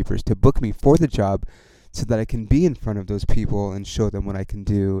gatekeepers to book me for the job so that I can be in front of those people and show them what I can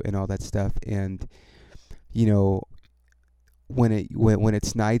do and all that stuff. And, when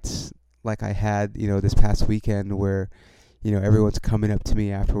it's nights like I had, this past weekend where, everyone's coming up to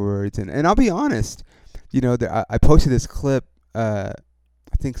me afterwards, and I'll be honest, I posted this clip, I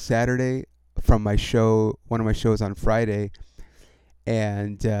think Saturday, from my show, one of my shows on Friday,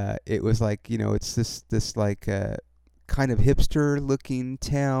 and it was like, it's this like kind of hipster looking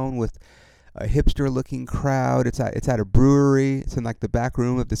town with a hipster looking crowd. It's at a brewery. It's in like the back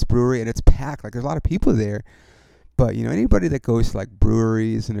room of this brewery, and it's packed. Like there's a lot of people there. But anybody that goes to like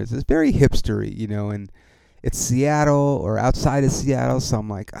breweries, and it's very hipstery, and it's Seattle or outside of Seattle, so I'm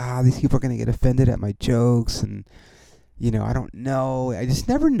like, these people are gonna get offended at my jokes, and I don't know. I just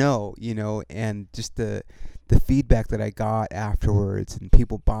never know, and just the feedback that I got afterwards, and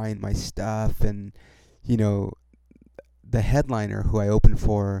people buying my stuff, and the headliner who I opened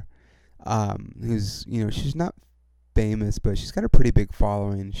for, who's she's not famous, but she's got a pretty big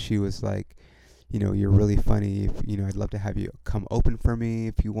following. She was like, you're really funny. I'd love to have you come open for me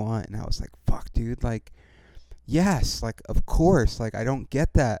if you want. And I was like, fuck, dude, like, yes, like, of course. Like, I don't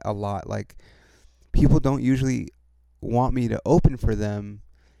get that a lot. Like, people don't usually want me to open for them,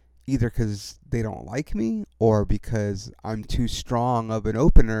 either because they don't like me or because I'm too strong of an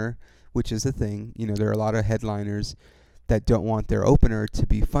opener, which is the thing. There are a lot of headliners that don't want their opener to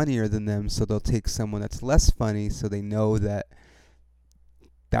be funnier than them, so they'll take someone that's less funny, so they know that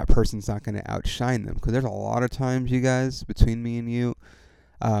person's not going to outshine them. Because there's a lot of times, you guys, between me and you,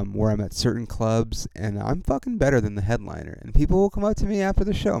 where I'm at certain clubs and I'm fucking better than the headliner, and people will come up to me after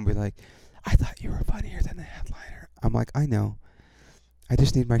the show and be like, I thought you were funnier than the headliner. I'm like, I know, I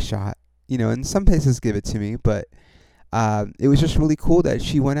just need my shot. And some places give it to me, but it was just really cool that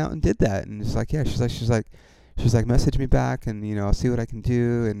she went out and did that. And it's like, yeah, she's like, message me back, and I'll see what I can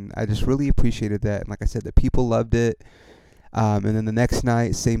do. And I just really appreciated that. And like I said, the people loved it. And then the next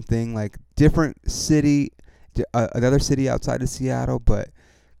night, same thing, like different city, another city outside of Seattle, but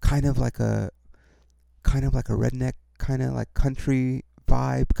kind of like a redneck, kind of like country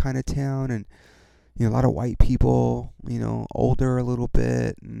vibe kind of town, and a lot of white people, older a little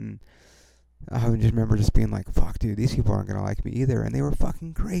bit, and I just remember just being like, fuck, dude, these people aren't gonna like me either, and they were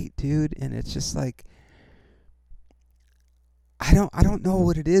fucking great, dude. And it's just like, I don't know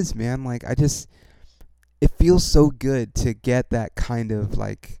what it is, man. Like, it feels so good to get that kind of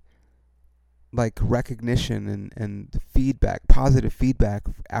like recognition and feedback, positive feedback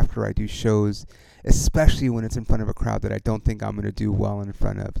after I do shows, especially when it's in front of a crowd that I don't think I'm gonna do well in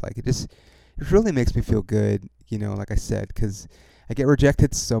front of. Like, it really makes me feel good, like I said, because I get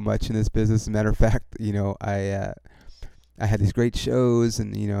rejected so much in this business. As a matter of fact, I had these great shows,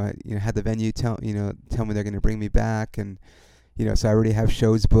 and had the venue tell me they're going to bring me back, and so I already have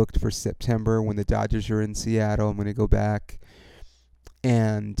shows booked for September when the Dodgers are in Seattle. I'm going to go back,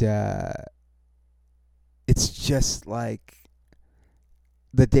 and it's just like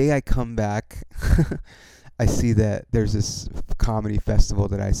the day I come back, I see that there's this comedy festival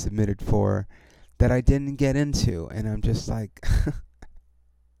that I submitted for that I didn't get into, and I'm just like,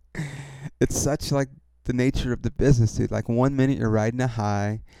 it's such like the nature of the business, dude. Like, 1 minute you're riding a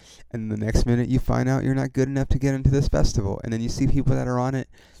high, and the next minute you find out you're not good enough to get into this festival, and then you see people that are on it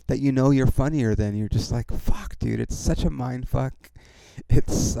that you're funnier than. You're just like, fuck, dude, it's such a mind fuck.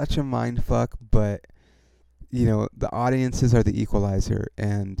 It's such a mind fuck, but the audiences are the equalizer,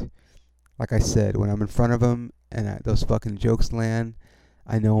 and like I said, when I'm in front of them and those fucking jokes land,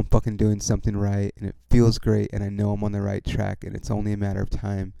 I know I'm fucking doing something right, and it feels great, and I know I'm on the right track, and it's only a matter of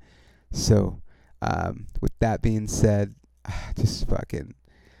time. So, with that being said, I'm just going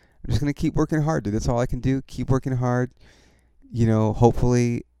to keep working hard, dude. That's all I can do. Keep working hard.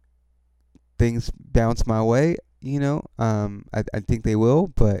 Hopefully things bounce my way, I think they will,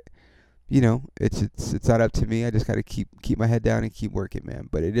 but it's not up to me. I just got to keep my head down and keep working, man.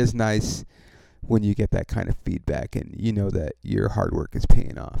 But it is nice when you get that kind of feedback, and that your hard work is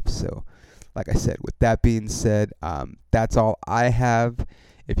paying off. So, like I said, with that being said, that's all I have.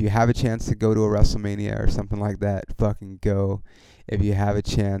 If you have a chance to go to a Wrestlemania or something like that, fucking go. If you have a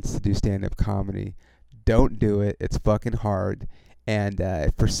chance to do stand-up comedy, don't do it. It's fucking hard. And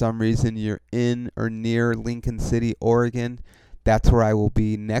if for some reason you're in or near Lincoln City, Oregon, that's where I will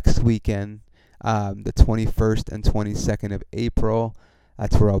be next weekend, the 21st and 22nd of April.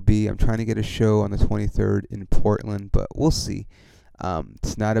 That's where I'll be. I'm trying to get a show on the 23rd in Portland, but we'll see.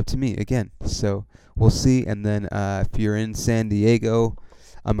 It's not up to me, again. So we'll see. And then if you're in San Diego,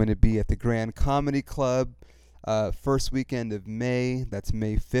 I'm going to be at the Grand Comedy Club first weekend of May. That's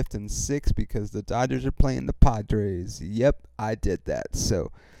May 5th and 6th, because the Dodgers are playing the Padres. Yep, I did that.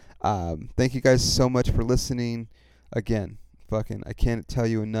 So thank you guys so much for listening. Again, fucking, I can't tell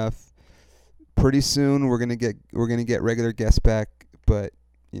you enough. Pretty soon we're gonna get regular guests back, but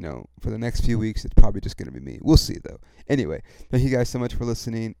for the next few weeks it's probably just gonna be me. We'll see though. Anyway, thank you guys so much for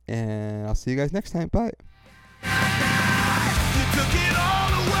listening, and I'll see you guys next time. Bye. You took it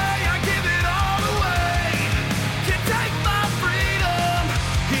all away.